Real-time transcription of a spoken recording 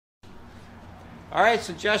All right,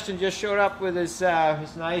 so Justin just showed up with his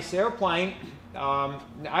nice airplane.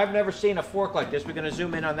 I've never seen a fork like this. We're going to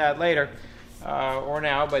zoom in on that later, or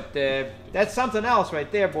now, but that's something else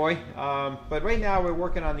right there, boy. But right now we're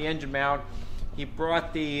working on the engine mount. He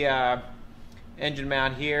brought the engine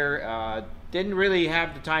mount here. Didn't really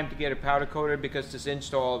have the time to get it powder coated because this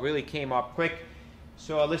install really came up quick.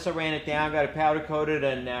 So Alyssa ran it down, got it powder coated,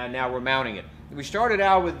 and now we're mounting it. We started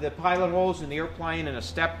out with the pilot holes in the airplane and a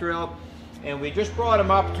step drill, and we just brought them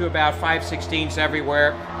up to about 5/16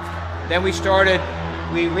 everywhere. Then we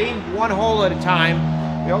reamed one hole at a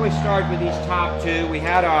time. We always start with these top two. We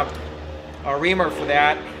had a reamer for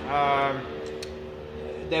that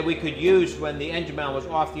that we could use when the engine mount was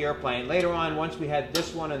off the airplane. Later on, once we had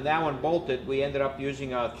this one and that one bolted, we ended up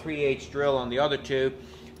using a 3/8 drill on the other two,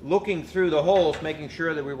 looking through the holes, making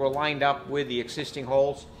sure that we were lined up with the existing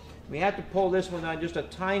holes. We had to pull this one out just a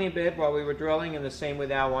tiny bit while we were drilling, and the same with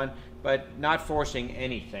that one, but not forcing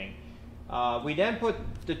anything. We then put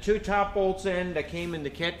the two top bolts in that came in the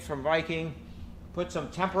kit from Viking, put some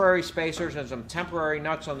temporary spacers and some temporary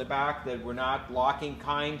nuts on the back that were not locking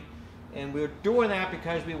kind. And we're doing that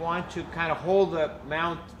because we want to kind of hold the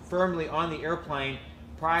mount firmly on the airplane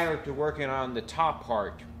prior to working on the top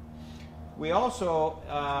part. We also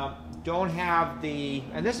don't have the,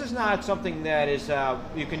 and this is not something that is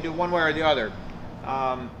you can do one way or the other.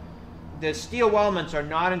 The steel weldments are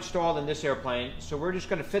not installed in this airplane, so we're just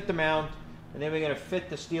going to fit the mount, and then we're going to fit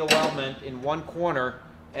the steel weldment in one corner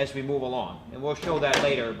as we move along. And we'll show that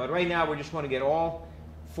later. But right now, we just want to get all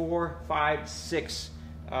 4, 5, 6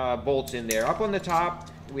 bolts in there. Up on the top,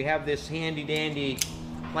 we have this handy-dandy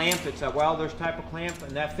clamp. It's a welder's type of clamp,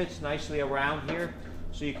 and that fits nicely around here.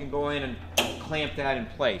 So you can go in and clamp that in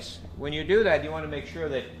place. When you do that, you want to make sure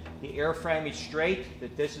that the airframe is straight,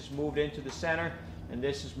 that this is moved into the center, and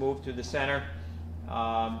this is moved to the center.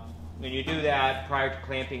 When you do that prior to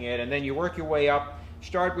clamping it, and then you work your way up.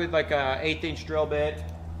 Start with like a 1/8" drill bit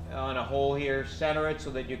on a hole here, center it so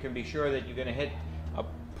that you can be sure that you're going to hit a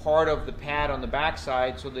part of the pad on the back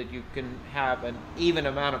side so that you can have an even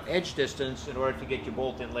amount of edge distance in order to get your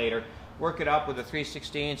bolt in later. Work it up with a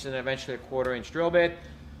 3/16 and eventually a 1/4" drill bit.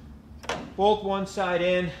 Bolt one side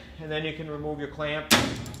in, and then you can remove your clamp,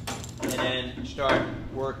 and then start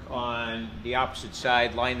work on the opposite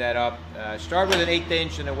side. Line that up. Start with an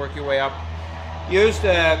 1/8" and then work your way up. Use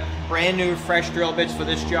the brand new fresh drill bits for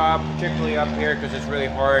this job, particularly up here because it's really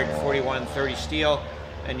hard, 41/30 steel,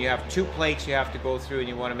 and you have 2 plates you have to go through, and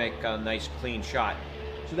you want to make a nice clean shot.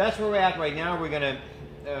 So that's where we're at right now. We're going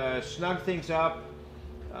to snug things up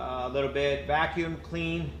a little bit, vacuum,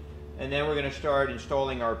 clean, and then we're going to start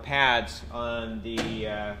installing our pads on the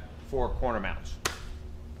 4 corner mounts.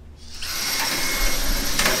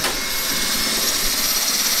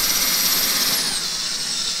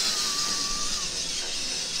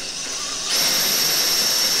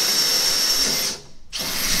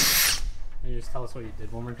 Can you just tell us what you did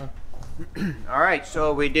one more time? All right,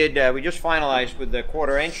 so we did. We just finalized with the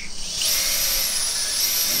 1/4",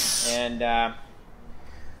 and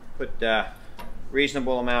put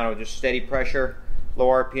reasonable amount of just steady pressure, low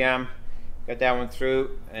RPM. Got that one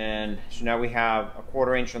through, and so now we have a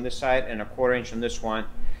 1/4" on this side and a 1/4" on this one.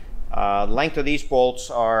 Length of these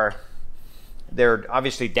bolts they're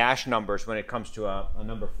obviously dash numbers when it comes to a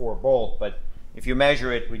number 4 bolt, but if you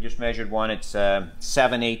measure it, we just measured one, it's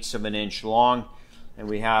 7/8 of an inch long, and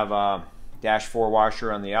we have a dash 4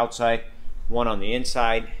 washer on the outside, one on the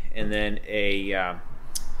inside, and then a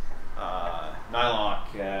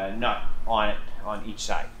nylon nut on it on each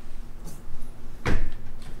side.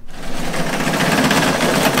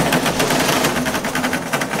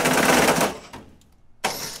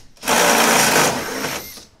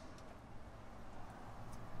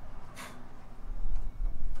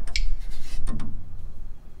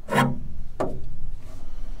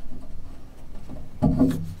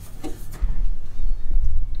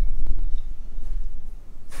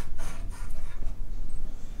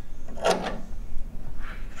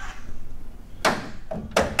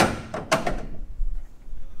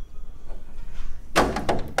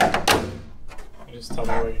 Just tell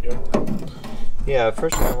me what you're doing. Yeah, the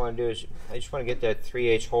first thing I want to do is I just want to get that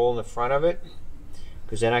 3/8 hole in the front of it,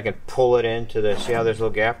 because then I can pull it into the, see how there's a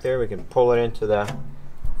little gap there? We can pull it into the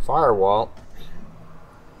firewall.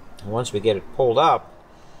 And once we get it pulled up,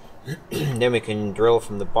 then we can drill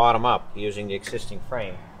from the bottom up using the existing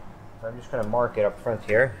frame. So I'm just going to mark it up front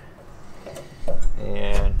here.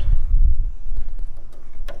 And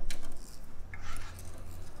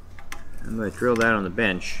I'm going to drill that on the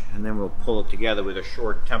bench, and then we'll pull it together with a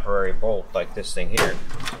short temporary bolt like this thing here.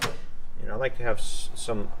 And I like to have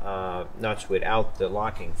some nuts without the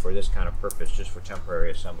locking for this kind of purpose, just for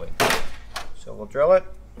temporary assembly. So we'll drill it,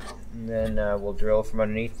 and then we'll drill from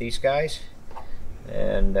underneath these guys.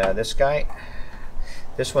 And this guy,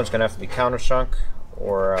 this one's going to have to be countersunk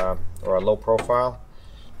or a low profile,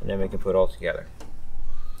 and then we can put it all together.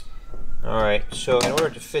 Alright, so in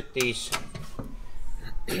order to fit these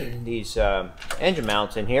engine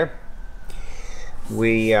mounts in here,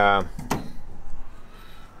 we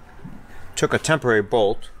took a temporary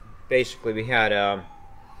bolt. Basically, we had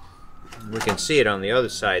we can see it on the other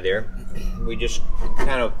side there. We just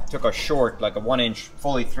kind of took a short, like a 1-inch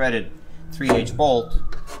fully threaded 3/8 bolt,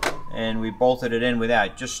 and we bolted it in with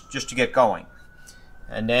that just to get going.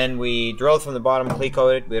 And then we drilled from the bottom,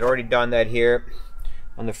 cleat-coated. We had already done that here.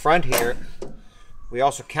 On the front here, we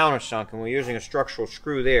also countersunk, and we're using a structural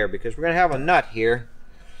screw there because we're going to have a nut here,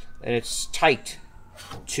 and it's tight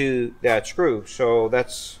to that screw. So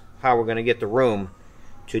that's how we're going to get the room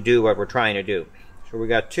to do what we're trying to do. So we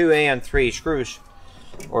got 2 AN3 screws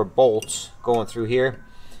or bolts going through here,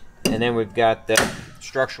 and then we've got the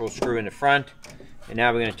structural screw in the front, and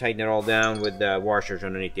now we're going to tighten it all down with the washers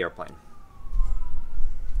underneath the airplane.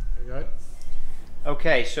 Good.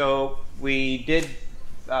 Okay, so we did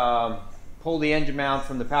pull the engine mount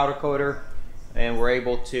from the powder coater, and we're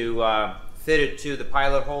able to fit it to the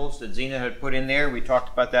pilot holes that Zena had put in there. We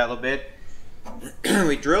talked about that a little bit.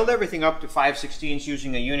 We drilled everything up to 5/16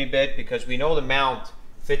 using a uni-bit because we know the mount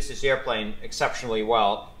fits this airplane exceptionally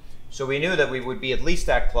well. So we knew that we would be at least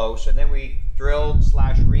that close, and then we drilled /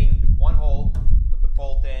 reamed one hole, put the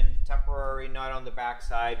bolt in, temporary nut on the back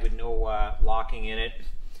side with no locking in it.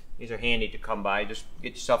 These are handy to come by. Just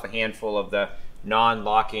get yourself a handful of the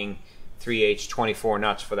non-locking 3/8 24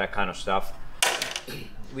 nuts for that kind of stuff.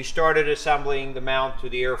 We started assembling the mount to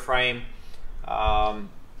the airframe.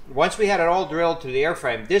 Once we had it all drilled to the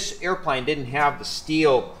airframe, this airplane didn't have the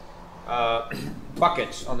steel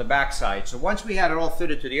buckets on the backside. So once we had it all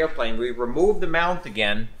fitted to the airplane, we removed the mount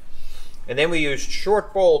again, and then we used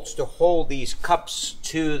short bolts to hold these cups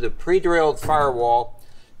to the pre-drilled firewall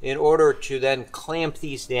in order to then clamp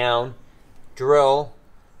these down, drill,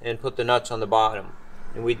 and put the nuts on the bottom.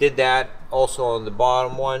 And we did that also on the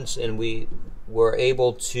bottom ones, and we were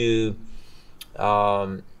able to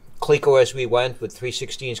cleco as we went with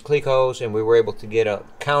 3/16 clecos, and we were able to get a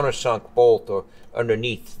countersunk bolt or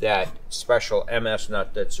underneath that special MS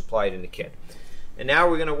nut that's supplied in the kit. And now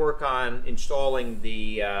we're going to work on installing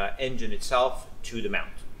the engine itself to the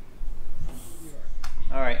mount.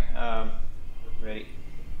 All right, ready.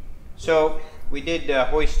 So we did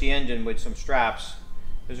hoist the engine with some straps.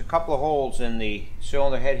 There's a couple of holes in the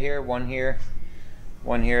cylinder head here, one here,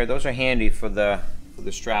 one here. Those are handy for the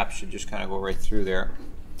straps to just kind of go right through there.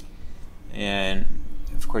 And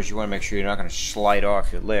of course you want to make sure you're not going to slide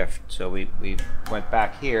off your lift. So we went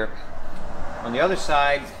back here. On the other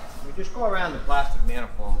side, we just go around the plastic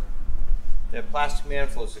manifold. The plastic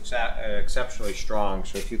manifold is exceptionally strong,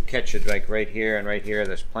 so if you catch it like right here and right here,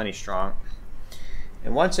 that's plenty strong.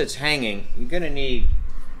 And once it's hanging, you're going to need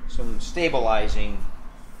some stabilizing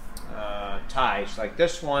ties. Like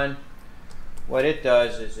this one, what it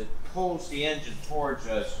does is it pulls the engine towards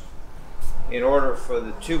us in order for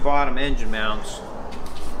the two bottom engine mounts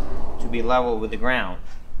to be level with the ground.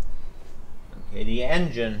 Okay, the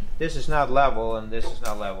engine, this is not level and this is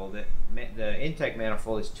not level. The intake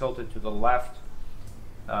manifold is tilted to the left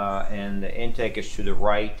and the intake is to the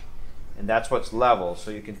right, and that's what's level.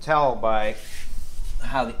 So you can tell by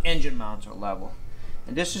how the engine mounts are level.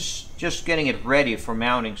 And this is just getting it ready for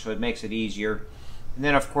mounting, so it makes it easier. And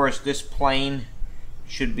then of course this plane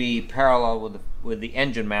should be parallel with the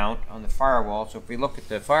engine mount on the firewall. So if we look at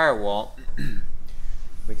the firewall,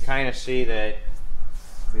 we kind of see that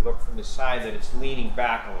if we look from the side that it's leaning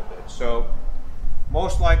back a little bit. So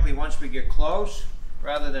most likely once we get close,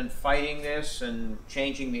 rather than fighting this and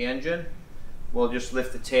changing the engine, we'll just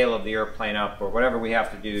lift the tail of the airplane up or whatever we have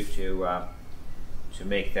to do to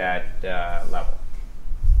make that level.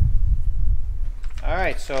 All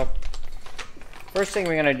right, so first thing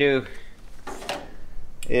we're going to do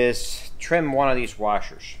is trim one of these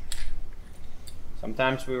washers.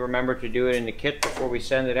 Sometimes we remember to do it in the kit before we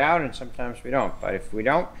send it out, and sometimes we don't. But if we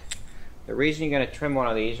don't, the reason you're going to trim one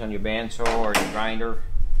of these on your bandsaw or your grinder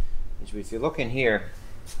is if you look in here,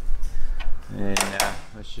 and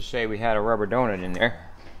let's just say we had a rubber donut in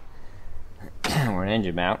there, or an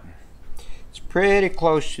engine mount, it's pretty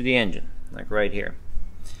close to the engine, like right here.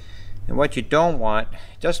 And what you don't want,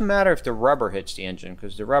 it doesn't matter if the rubber hits the engine,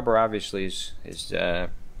 because the rubber obviously is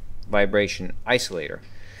vibration isolator.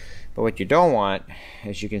 But what you don't want,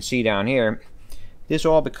 as you can see down here, this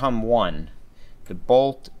all become one. the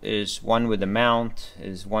bolt is one with the mount,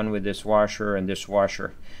 is one with this washer and this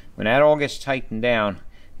washer. When that all gets tightened down,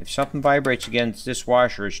 if something vibrates against this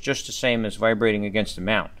washer, it's just the same as vibrating against the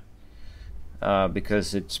mount,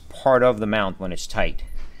 because it's part of the mount when it's tight.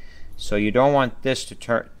 So you don't want this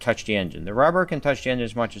to touch the engine. The rubber can touch the engine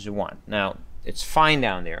as much as you want. Now, it's fine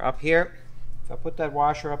down there. Up here, if I put that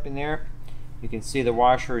washer up in there, you can see the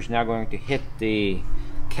washer is now going to hit the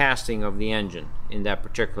casting of the engine in that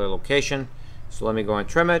particular location. So let me go and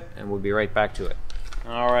trim it, and we'll be right back to it.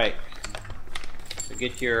 All right. So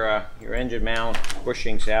get your engine mount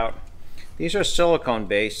bushings out. These are silicone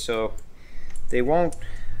based, so they won't.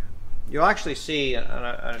 You'll actually see, and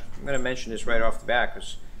I'm going to mention this right off the bat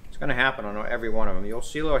because it's going to happen on every one of them. You'll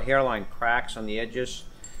see little hairline cracks on the edges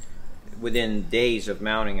within days of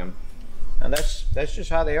mounting them, and that's just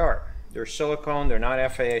how they are. They're silicone. They're not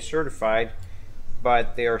FAA certified,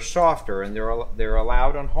 but they are softer, and they're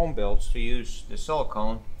allowed on home builds to use the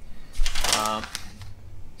silicone.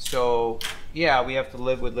 So yeah, we have to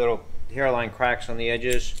live with little hairline cracks on the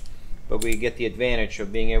edges, but we get the advantage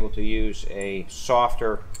of being able to use a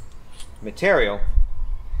softer material.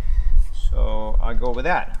 So I go with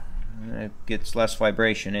that. It gets less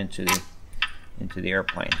vibration into the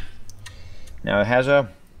airplane. Now it has a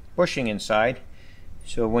bushing inside,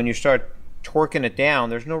 so when you start torquing it down,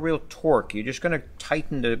 there's no real torque. You're just going to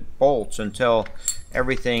tighten the bolts until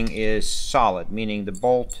everything is solid, meaning the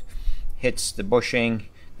bolt hits the bushing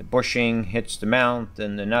hits the mount,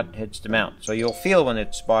 and the nut hits the mount. So you'll feel when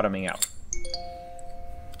it's bottoming out.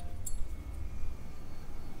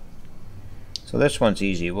 So this one's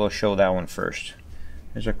easy. We'll show that one first.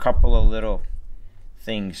 There's a couple of little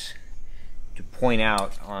things to point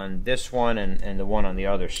out on this one and the one on the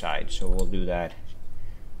other side. So we'll do that.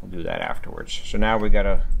 We'll do that afterwards. So now we got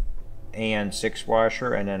a AN6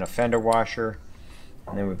 washer and then a fender washer,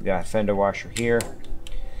 and then we've got a fender washer here,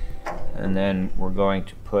 and then we're going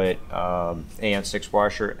to put AN6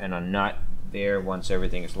 washer and a nut there once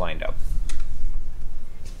everything is lined up.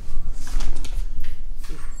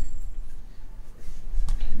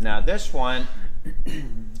 Now this one,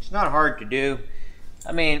 it's not hard to do.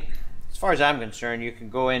 I mean, as far as I'm concerned, you can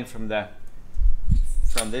go in from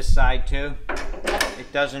this side too.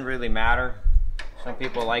 It doesn't really matter. Some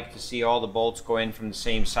people like to see all the bolts go in from the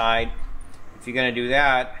same side. If you're going to do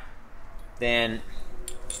that, then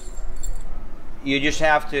you just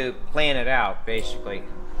have to plan it out, basically.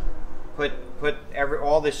 Put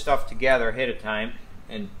all this stuff together ahead of time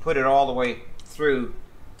and put it all the way through,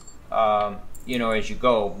 you know, as you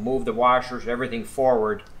go. Move the washers, everything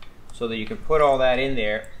forward, so that you can put all that in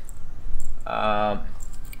there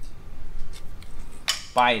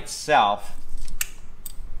by itself.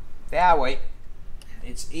 That way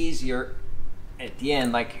it's easier at the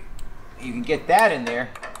end. Like, you can get that in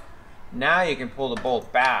there. Now you can pull the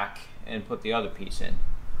bolt back and put the other piece in.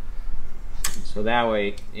 So that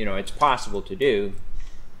way, you know, it's possible to do,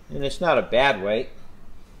 and it's not a bad way.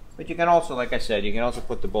 But you can also, like I said, you can also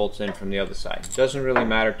put the bolts in from the other side. It doesn't really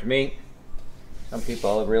matter to me. Some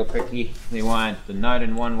people are real picky. They want the nut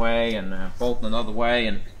in one way and the bolt in another way,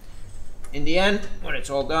 and in the end, when it's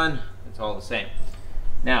all done, it's all the same.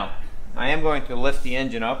 Now, I am going to lift the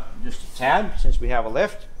engine up just a tad, since we have a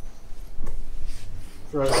lift.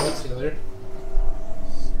 Throw the bolts together.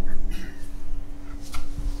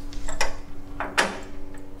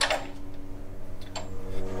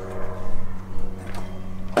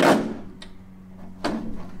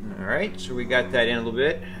 Alright, so we got that in a little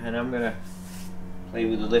bit, and I'm going to play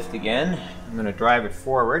with the lift again. I'm going to drive it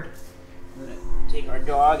forward. I'm going to take our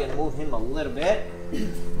dog and move him a little bit.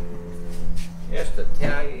 Just a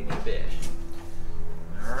tiny bit.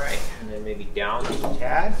 Alright, and then maybe down just a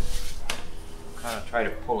tad. Kind of try to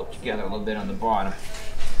pull it together a little bit on the bottom.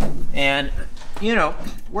 And, you know,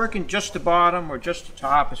 working just the bottom or just the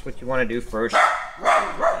top is what you want to do first.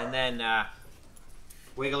 And then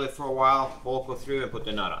wiggle it for a while, bolt go through, and put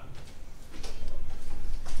the nut on.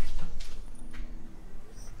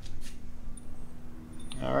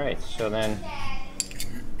 Alright, so then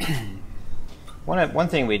one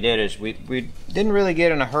thing we did is we didn't really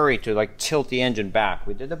get in a hurry to like tilt the engine back.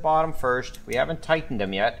 We did the bottom first. We haven't tightened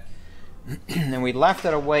them yet. And we left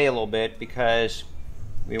it away a little bit because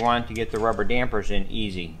we wanted to get the rubber dampers in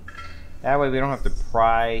easy. That way we don't have to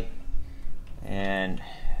pry and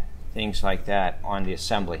things like that on the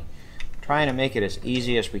assembly. Trying to make it as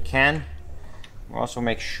easy as we can. We'll also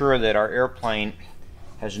make sure that our airplane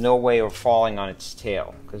has no way of falling on its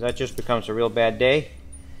tail, because that just becomes a real bad day.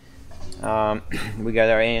 We got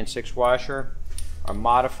our AN6 washer, our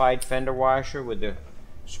modified fender washer with the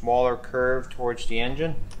smaller curve towards the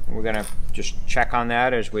engine. And we're going to just check on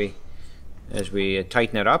that as we as we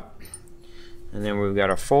tighten it up. And then we've got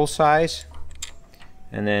a full size,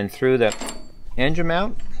 and then through the engine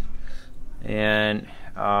mount. And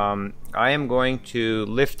I am going to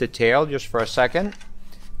lift the tail just for a second,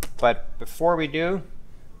 but before we do,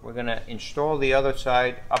 we're going to install the other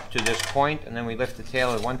side up to this point, and then we lift the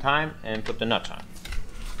tail at one time and put the nuts on.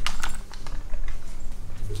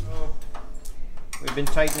 So we've been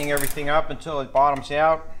tightening everything up until it bottoms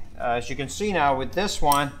out. As you can see now with this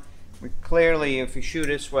one, we clearly, if you shoot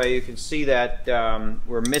this way, you can see that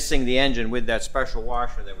we're missing the engine with that special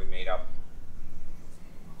washer that we made up.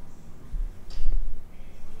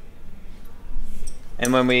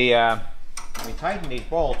 And when we tighten these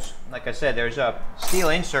bolts, like I said, there's a steel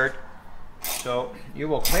insert, so you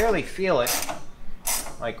will clearly feel it,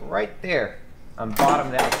 like right there on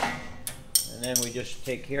bottom out. And then we just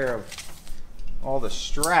take care of all the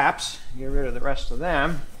straps, get rid of the rest of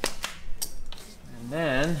them, and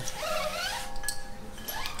then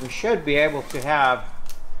we should be able to have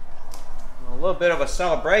a little bit of a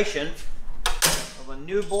celebration of a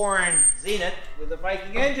newborn Zenith with a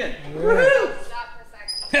Viking engine. Woohoo!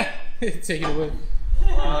 Take it away.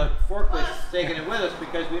 Forklifts taking it with us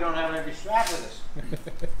because we don't have every strap with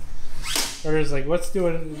us. Rudder's like, what's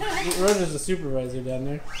doing? Rudder's the supervisor down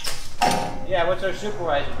there. Yeah, what's our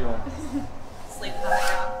supervisor doing? Sleeping on the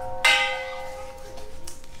ground.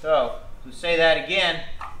 So, to say that again,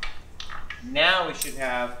 now we should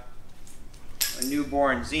have a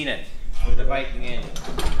newborn Zenith with a Viking engine.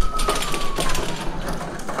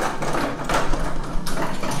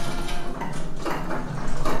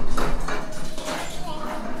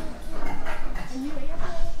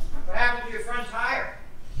 What happened to your front tire?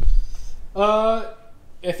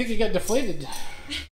 I think it got deflated.